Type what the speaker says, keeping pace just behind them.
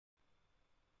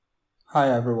Hi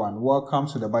everyone, welcome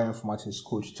to the Bioinformatics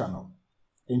Coach channel.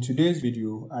 In today's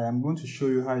video, I am going to show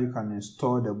you how you can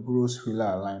install the Burrows-Wheeler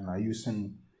Aligner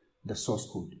using the source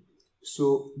code.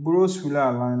 So Burrows-Wheeler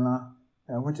Aligner,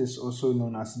 which is also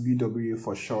known as BWA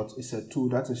for short, is a tool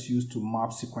that is used to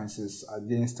map sequences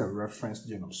against a reference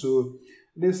genome. So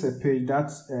this is a page that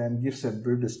gives a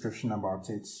brief description about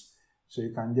it. So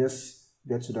you can just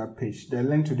get to that page. The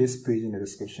link to this page in the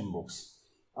description box.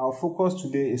 Our focus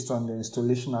today is on the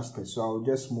installation aspect, so I'll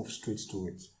just move straight to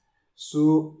it.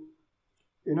 So,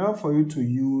 in order for you to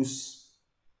use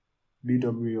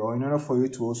BWA, or in order for you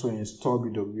to also install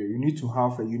BWA, you need to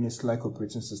have a Unix-like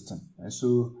operating system. And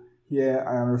so, here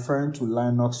I am referring to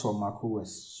Linux or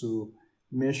macOS. So,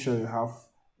 make sure you have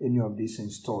any of these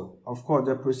installed. Of course,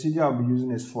 the procedure I'll be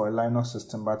using is for a Linux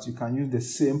system, but you can use the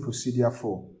same procedure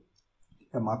for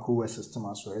a macOS system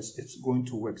as well. It's going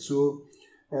to work. So,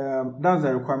 that's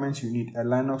the requirement you need, a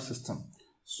Linux system.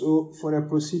 So for the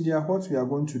procedure, what we are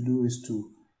going to do is to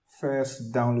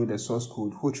first download the source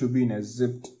code, which will be in a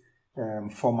zipped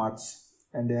format,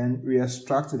 and then we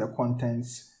extract the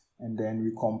contents, and then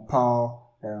we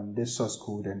compile this source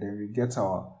code, and then we get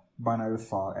our binary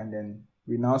file, and then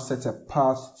we now set a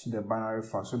path to the binary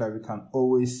file so that we can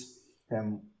always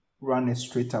run it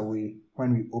straight away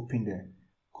when we open the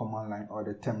command line or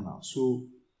the terminal. So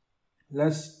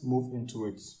let's move into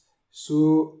it.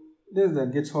 So this is the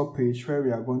GitHub page where we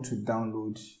are going to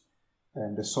download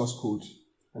the source code.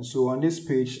 And so on this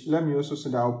page, let me also say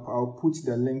that I'll put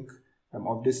the link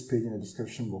of this page in the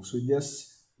description box. So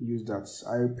just use that.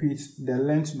 I repeat, the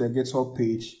link to the GitHub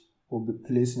page will be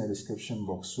placed in the description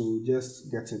box. So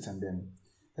just get it and then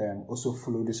also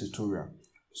follow this tutorial.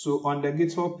 So on the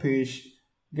GitHub page,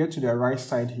 get to the right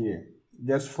side here.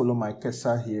 Just follow my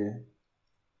cursor here.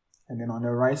 And then on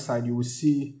the right side, you will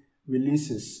see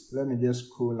releases. Let me just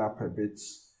scroll up a bit.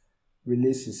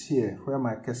 Releases here, where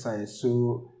my cursor is.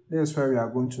 So this is where we are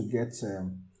going to get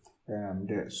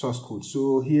the source code.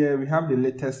 So here we have the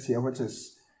latest here, which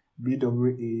is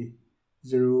BWA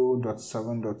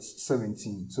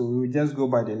 0.7.17. So we will just go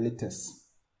by the latest.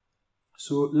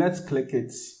 So let's click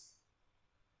it.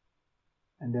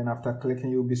 And then after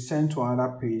clicking, you'll be sent to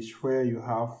another page where you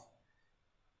have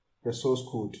the source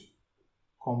code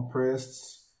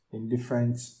compressed in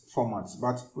different formats,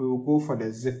 but we will go for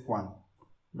the zip one.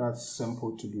 That's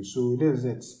simple to do. So this is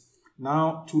it.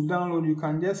 Now to download, you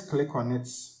can just click on it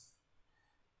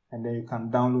and then you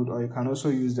can download, or you can also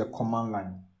use the command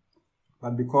line.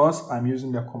 But because I'm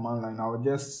using the command line, I'll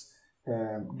just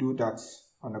do that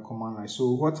on the command line.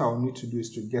 So what I'll need to do is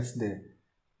to get the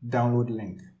download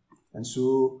link. And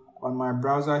so on my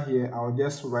browser here, I'll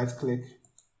just right click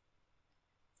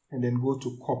and then go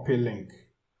to copy link.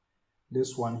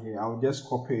 This one here, I'll just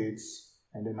copy it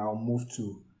and then I'll move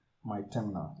to my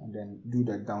terminal and then do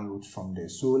the download from there.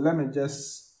 So let me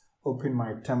just open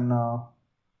my terminal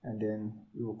and then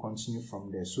we will continue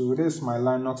from there. So this is my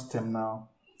Linux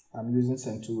terminal. I'm using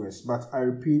CentOS, but I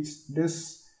repeat,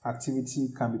 this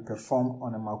activity can be performed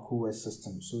on a macOS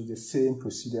system. So the same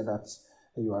procedure that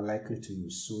you are likely to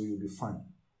use, so you'll be fine.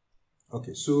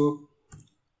 Okay, so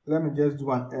let me just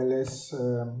do an ls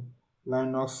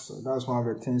Linux. That's one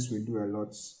of the things we do a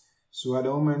lot. So at the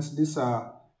moment, these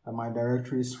are my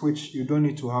directories, which you don't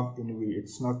need to have anyway.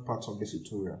 It's not part of this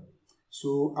tutorial.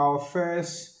 So I'll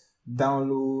first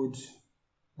download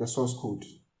the source code,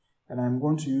 and I'm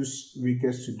going to use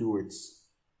Wget to do it.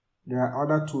 There are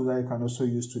other tools that you can also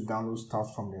use to download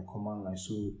stuff from the command line.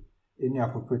 So any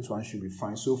appropriate one should be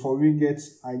fine. So for Wget,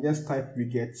 I just type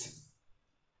Wget,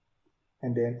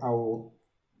 and then I will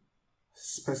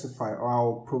specify, or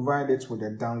I'll provide it with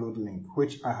a download link,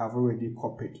 which I have already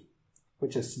copied,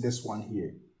 which is this one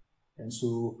here. And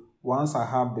so once I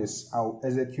have this, I'll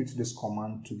execute this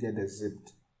command to get the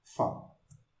zipped file.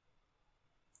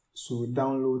 So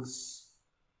downloads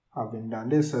have been done.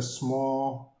 This is a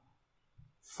small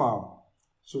file.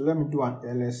 So let me do an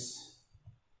ls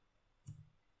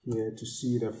here to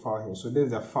see the file here. So this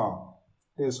is the file.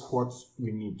 This is what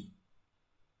we need.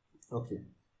 Okay.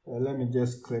 Let me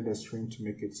just clear the screen to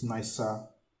make it nicer.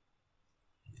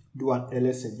 Do an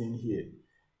ls again here.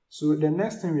 So the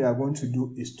next thing we are going to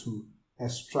do is to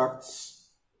extract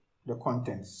the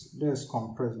contents. This is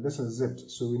compressed, this is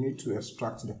zipped, so we need to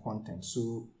extract the contents.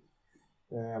 So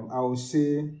I will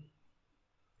say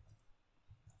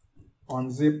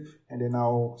unzip, and then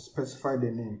I'll specify the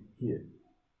name here.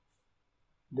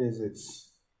 There's it,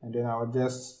 and then I'll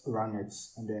just run it,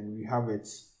 and then we have it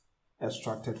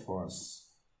extracted for us.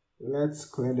 Let's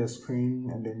clear the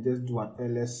screen and then just do an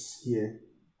ls here,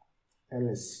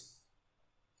 ls,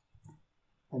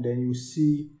 and then you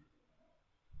see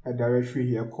a directory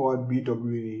here called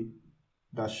BWA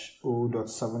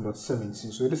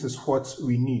 -0.7.17. So this is what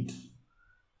we need.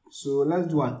 So let's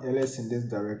do an ls in this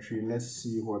directory. Let's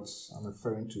see what I'm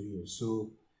referring to here.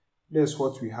 So there's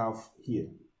what we have here.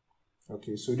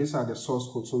 Okay, so these are the source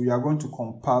code. So we are going to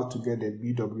compile to get the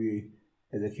BWA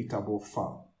executable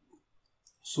file.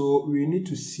 So we need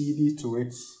to cd to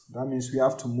it. That means we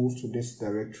have to move to this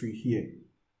directory here.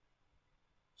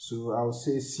 So I'll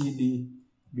say cd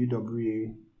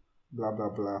BWA blah blah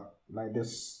blah like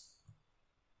this,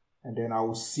 and then I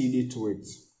will cd to it.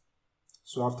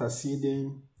 So after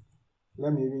cding,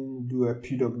 let me even do a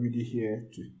pwd here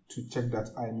to check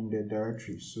that I'm in the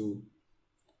directory. So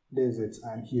there's it,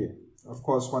 I'm here. Of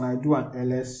course, when I do an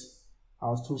ls,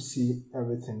 I'll still see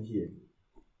everything here.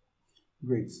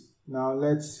 Great. Now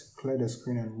let's clear the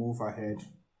screen and move ahead.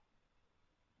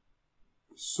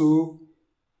 So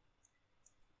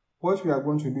what we are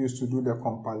going to do is to do the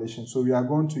compilation. So we are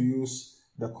going to use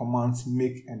the commands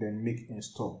make and then make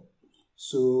install.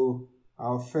 So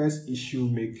I'll first issue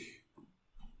make,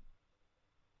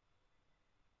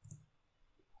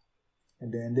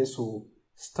 and then this will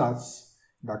start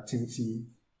the activity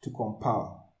to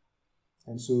compile.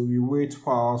 And so we wait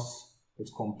whilst it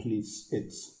completes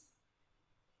it.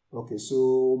 Okay,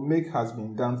 so make has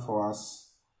been done for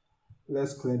us.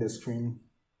 Let's clear the screen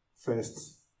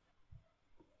first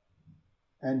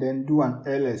and then do an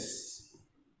ls.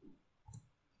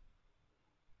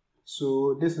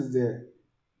 So this is the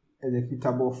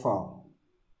executable file,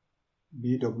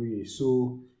 BWA.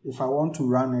 So if I want to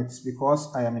run it,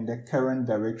 because I am in the current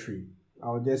directory,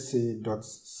 I'll just say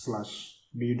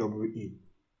 ./BWA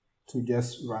to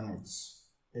just run it.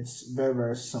 It's very,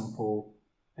 very simple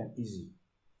and easy.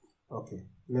 Okay,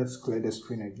 let's clear the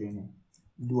screen again.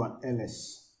 Do an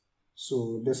ls.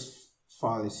 So this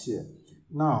file is here.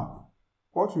 Now,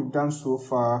 what we've done so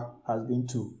far has been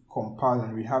to compile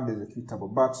and we have the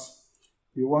executable, but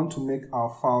we want to make our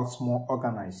files more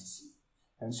organized.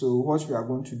 And so what we are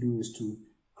going to do is to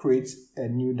create a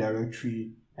new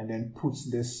directory and then put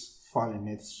this file in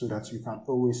it so that you can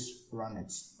always run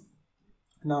it.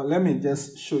 Now let me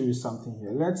just show you something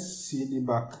here. Let's cd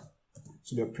back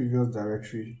to the previous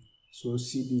directory. So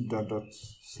cd ..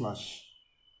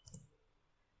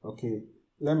 Okay,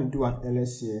 let me do an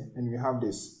ls here and we have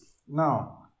this.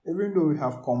 Now, even though we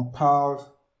have compiled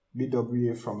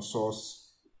BWA from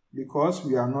source, because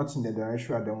we are not in the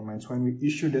directory at the moment, when we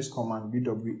issue this command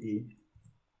BWA,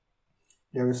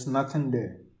 there is nothing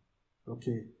there.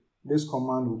 Okay, this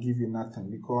command will give you nothing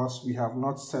because we have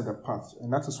not set a path,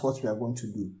 and that is what we are going to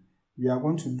do. We are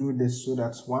going to do this so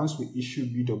that once we issue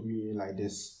BWA like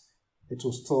this, it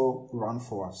will still run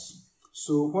for us.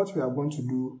 So what we are going to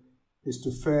do is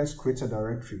to first create a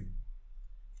directory.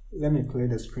 Let me clear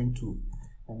the screen too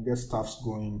and get stuffs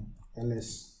going.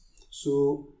 ls.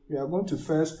 So we are going to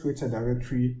first create a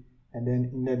directory, and then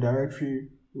in the directory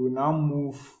we will now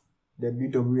move the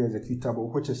BWA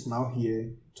executable, which is now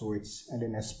here, to it, and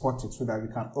then export it so that we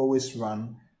can always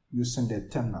run using the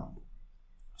terminal.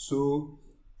 So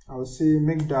I will say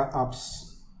make that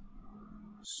apps.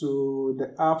 So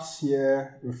the apps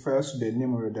here refers to the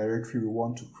name of the directory we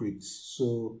want to create.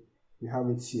 So we have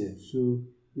it here. So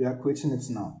we are creating it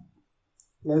now.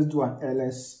 Let's do an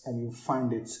ls and you'll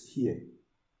find it here.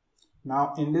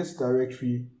 Now in this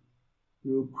directory,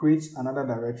 we will create another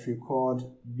directory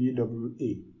called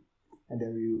BWA, and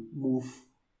then we will move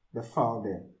the file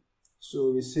there.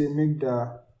 So we say make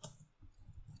the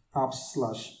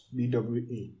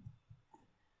apps/BWA.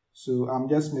 So I'm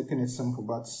just making it simple,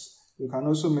 but you can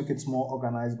also make it more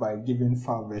organized by giving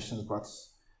file versions, but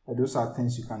those are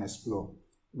things you can explore.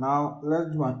 Now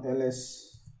let's do an ls.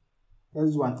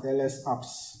 Let's do an ls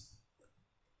apps,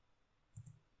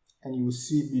 and you will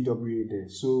see BWA there.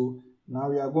 So now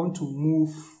we are going to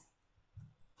move.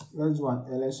 Let's do an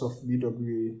ls of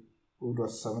BWA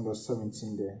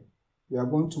 0.7.17 there. We are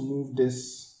going to move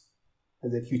this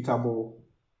executable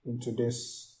into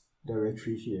this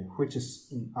directory here, which is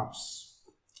in apps.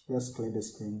 Let's clear the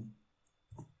screen.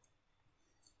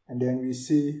 And then we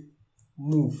say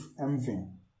move mv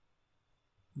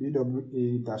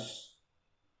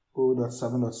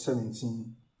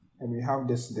BWA-0.7.17, and we have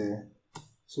this there.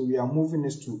 So we are moving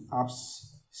this to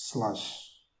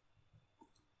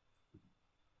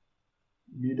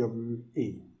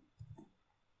apps/BWA.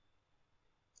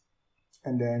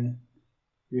 And then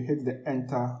we hit the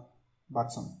enter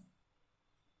button.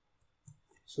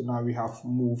 So now we have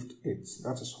moved it.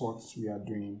 That is what we are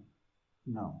doing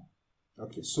now.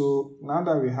 Okay, so now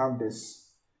that we have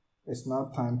this, it's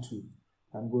now time to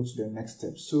go to the next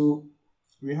step. So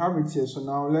we have it here. So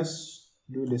now let's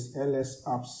do this ls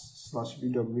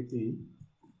apps/BWA,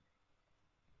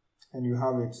 and you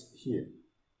have it here.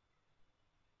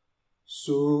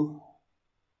 So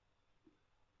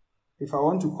if I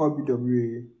want to call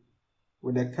BWA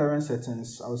with the current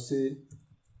settings, I'll say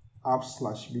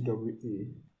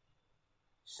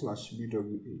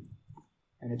app/BWA/BWA,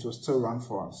 and it will still run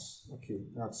for us. Okay,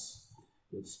 that's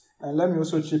it. And let me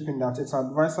also chip in that it's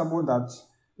advisable that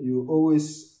you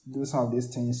always do some of these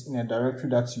things in a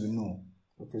directory that you know,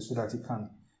 okay, so that you can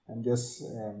and just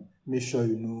make sure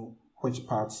you know which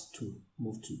parts to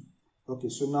move to. Okay,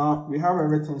 so now we have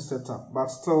everything set up, but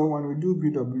still when we do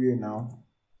BWA now,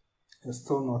 it's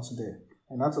still not there,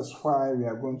 and that is why we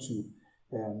are going to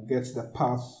get the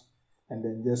path and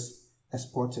then just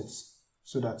export it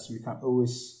so that we can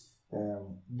always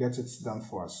get it done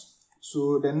for us.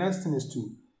 So the next thing is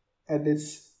to edit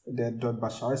the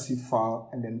 .bashrc file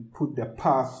and then put the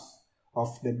path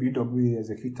of the BWA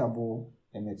executable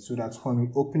in it, so that when we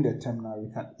open the terminal, we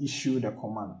can issue the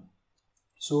command.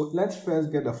 So let's first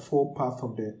get the full path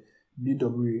of the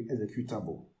BWA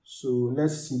executable. So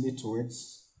let's cd to it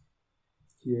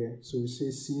here. So we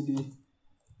say cd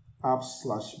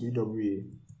app/BWA,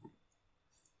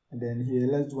 and then here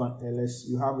let's do an ls.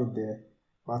 You have it there,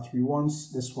 but we want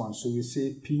this one, so we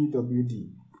say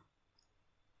pwd.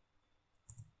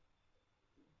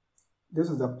 This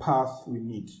is the path we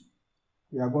need.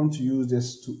 We are going to use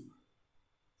this to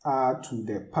add to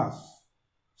the path.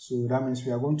 So that means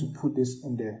we are going to put this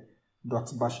in the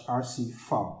 .bashrc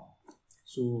file.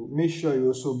 So make sure you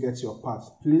also get your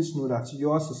path. Please know that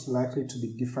yours is likely to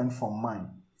be different from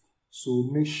mine. So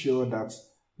make sure that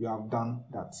you have done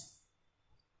that.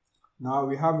 Now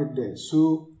we have it there.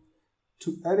 So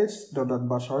to edit the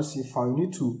 .bashrc file, you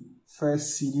need to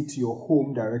first cd to your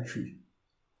home directory.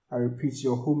 I repeat,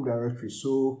 your home directory.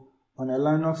 So on a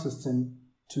Linux system,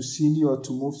 to cd or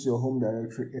to move to your home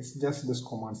directory, it's just this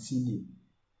command cd.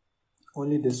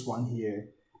 Only this one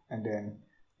here, and then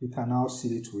you can now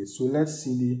cd to it. So let's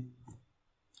cd,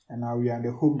 and now we are in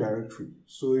the home directory.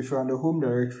 So if you're in the home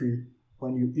directory,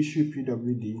 when you issue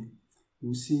pwd,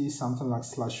 you see something like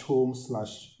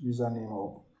 /home/username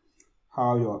or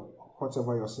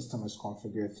whatever your system is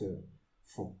configured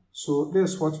for. So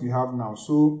this is what we have now.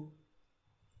 So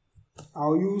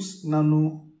I'll use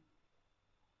nano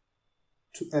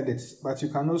to edit, but you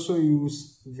can also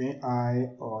use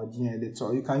VI or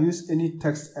GEditor. You can use any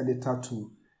text editor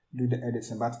to do the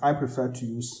editing, but I prefer to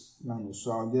use nano.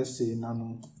 So I'll just say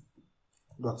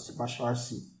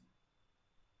nano.bashrc,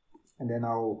 and then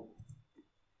I'll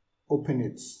open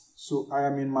it. So I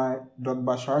am in my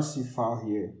 .bashrc file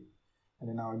here, and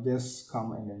then I'll just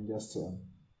come and then just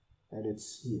edit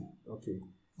here. Okay,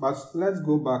 but let's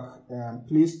go back.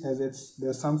 Please exit.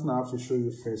 There's something I have to show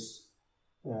you first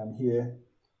here.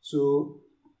 So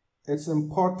it's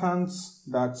important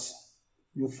that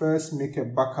you first make a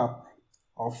backup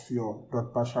of your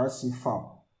 .bashrc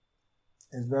file.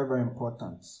 It's very, very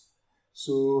important.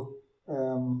 So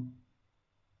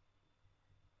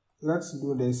let's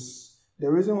do this. The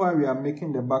reason why we are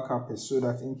making the backup is so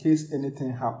that in case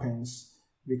anything happens,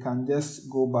 we can just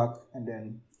go back and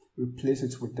then replace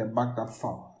it with the backed up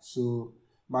file. So,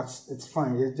 but it's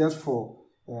fine. It's just for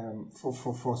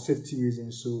safety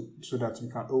reasons, so that we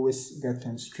can always get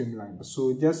things streamlined.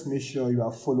 So just make sure you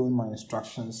are following my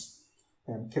instructions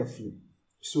carefully.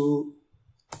 So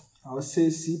I'll say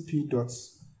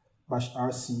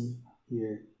cp.bashrc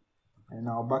here, and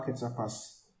I'll back it up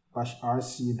as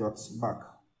bashrc.back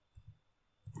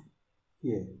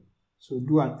here. So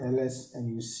do an ls, and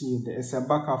you see it's a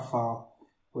backup file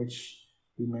which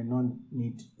we may not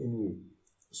need anyway.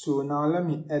 So now let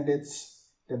me edit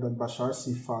the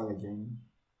 .bashrc file again.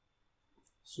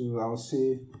 So I'll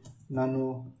say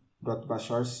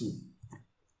nano.bashrc,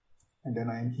 and then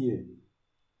I'm here.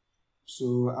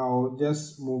 So I'll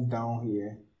just move down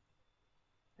here,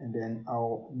 and then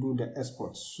I'll do the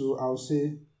export. So I'll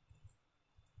say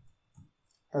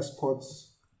export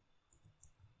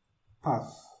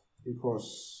path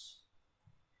equals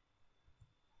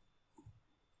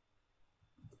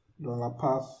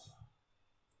 $path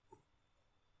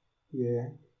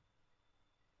here,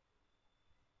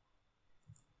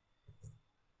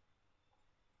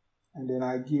 and then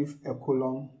I give a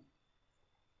colon,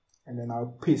 and then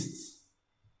I'll paste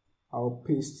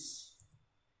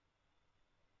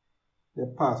the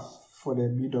path for the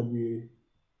BWA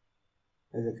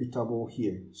executable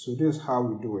here. So this is how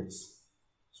we do it.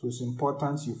 So it's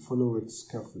important you follow it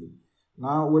carefully.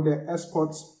 Now with the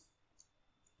export,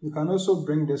 you can also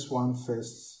bring this one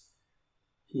first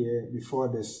here before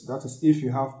this. That is if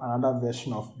you have another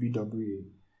version of BWA.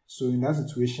 So in that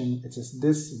situation, it is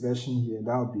this version here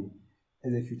that will be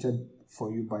executed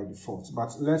for you by default.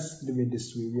 But let's leave it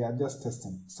this way. We are just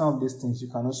testing. Some of these things you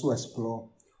can also explore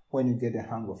when you get the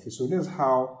hang of it. So this is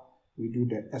how we do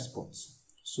the exports.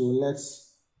 So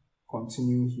let's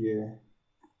continue here,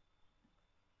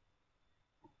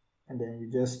 and then you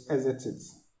just exit it.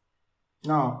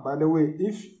 Now, by the way,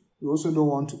 if you also don't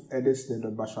want to edit the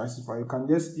 .bash file, you can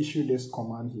just issue this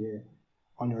command here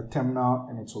on your terminal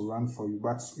and it will run for you.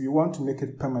 But we want to make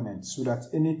it permanent so that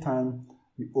anytime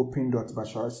we open the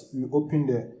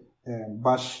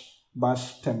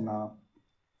bash terminal,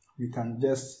 we can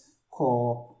just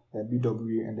call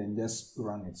BWA and then just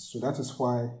run it. So that is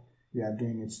why we are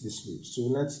doing it this way. So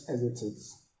let's exit it.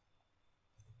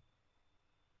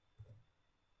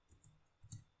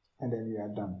 And then we are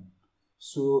done.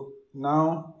 So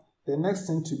now the next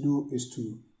thing to do is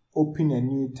to open a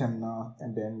new terminal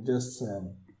and then just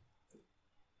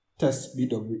test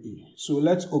BWA. So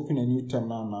let's open a new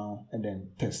terminal now and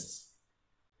then test.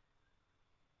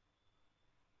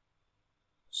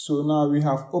 So now we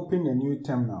have opened a new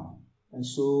terminal, and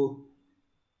so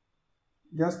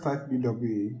just type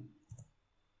BWA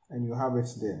and you have it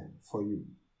there for you.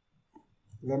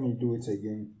 Let me do it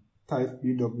again. Type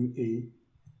BWA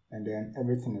and then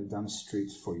everything is done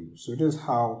straight for you. So this is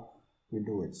how we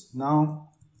do it. Now,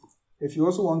 if you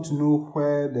also want to know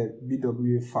where the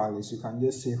BWA file is, you can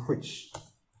just say which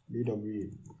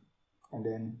BWA, and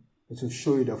then it will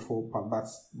show you the full part, but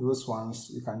those ones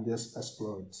you can just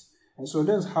explore it. And so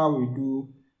that's how we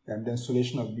do the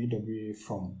installation of BWA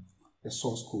from the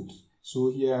source code.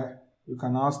 So here you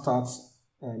can now start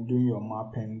doing your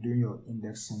mapping, doing your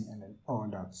indexing, and then all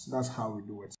that. So that's how we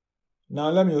do it. Now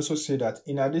let me also say that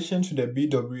in addition to the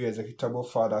BWA executable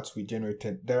file that we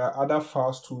generated, there are other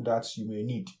files too that you may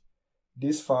need.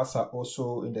 These files are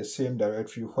also in the same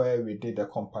directory where we did the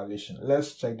compilation.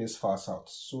 Let's check these files out.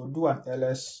 So do an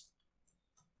ls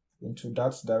into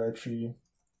that directory.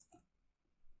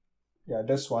 Yeah,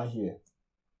 this one here.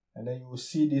 And then you will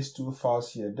see these two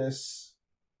files here, this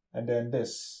and then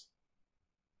this.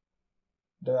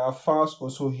 There are files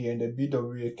also here in the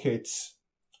BWA kits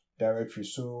directory.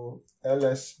 So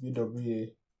ls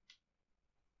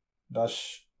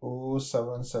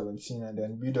bwa-0717 and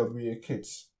then BWA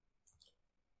kits.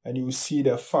 And you will see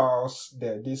the files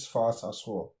there, these files as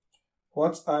well.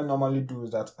 What I normally do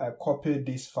is that I copy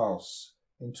these files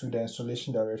into the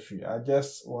installation directory. I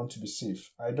just want to be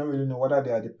safe. I don't really know whether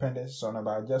they are dependencies or not,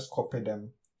 but I just copy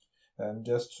them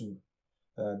just to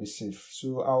be safe.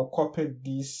 So I'll copy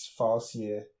these files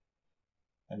here,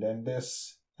 and then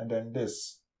this, and then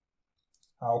this.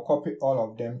 I'll copy all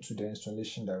of them to the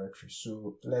installation directory.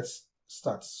 So let's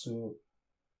start. So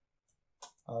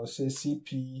I'll say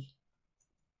cp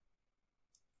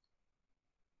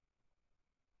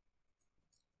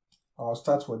I'll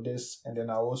start with this, and then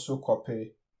I'll also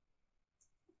copy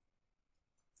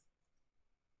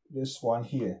this one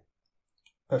here.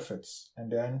 Perfect.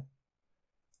 And then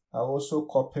I'll also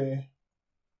copy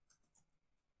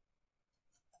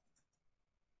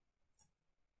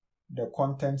the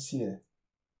contents here.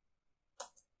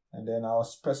 And then I'll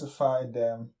specify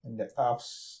them in the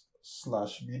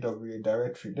apps/BWA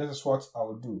directory. This is what I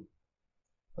will do.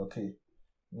 Okay.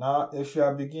 Now, if you're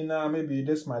a beginner, maybe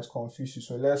this might confuse you.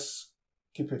 So let's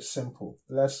keep it simple.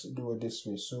 Let's do it this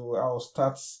way. So I'll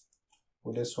start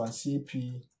with this one,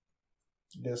 cp,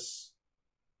 this,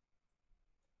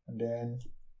 and then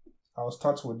I'll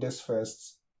start with this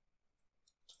first,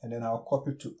 and then I'll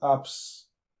copy to apps,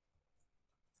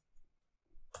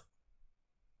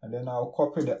 and then I'll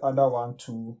copy the other one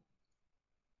too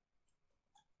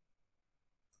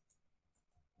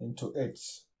into it.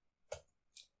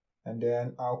 And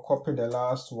then I'll copy the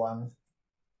last one,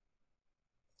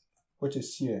 which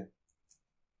is here,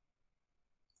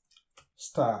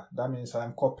 star. That means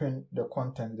I'm copying the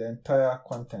content, the entire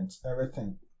content,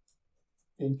 everything,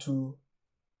 into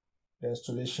the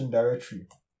installation directory.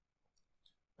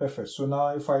 Perfect. So now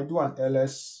if I do an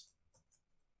ls,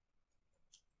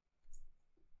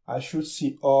 I should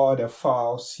see all the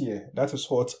files here. That is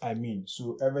what I mean.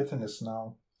 So everything is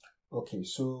now okay.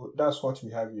 So that's what we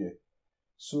have here.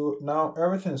 So now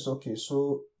everything is okay.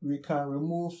 So we can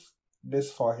remove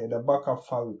this file here, the backup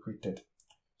file we created.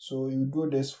 So you do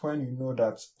this when you know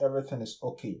that everything is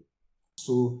okay.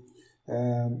 So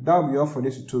that will be all for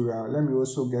this tutorial. Let me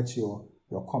also get your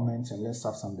comments and let's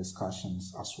have some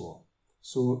discussions as well.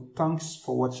 So thanks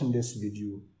for watching this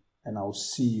video, and I'll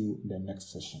see you in the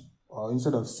next session. Or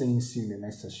instead of saying see you in the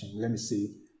next session, let me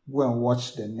say go and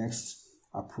watch the next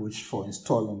approach for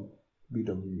installing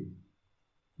BWA.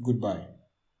 Goodbye.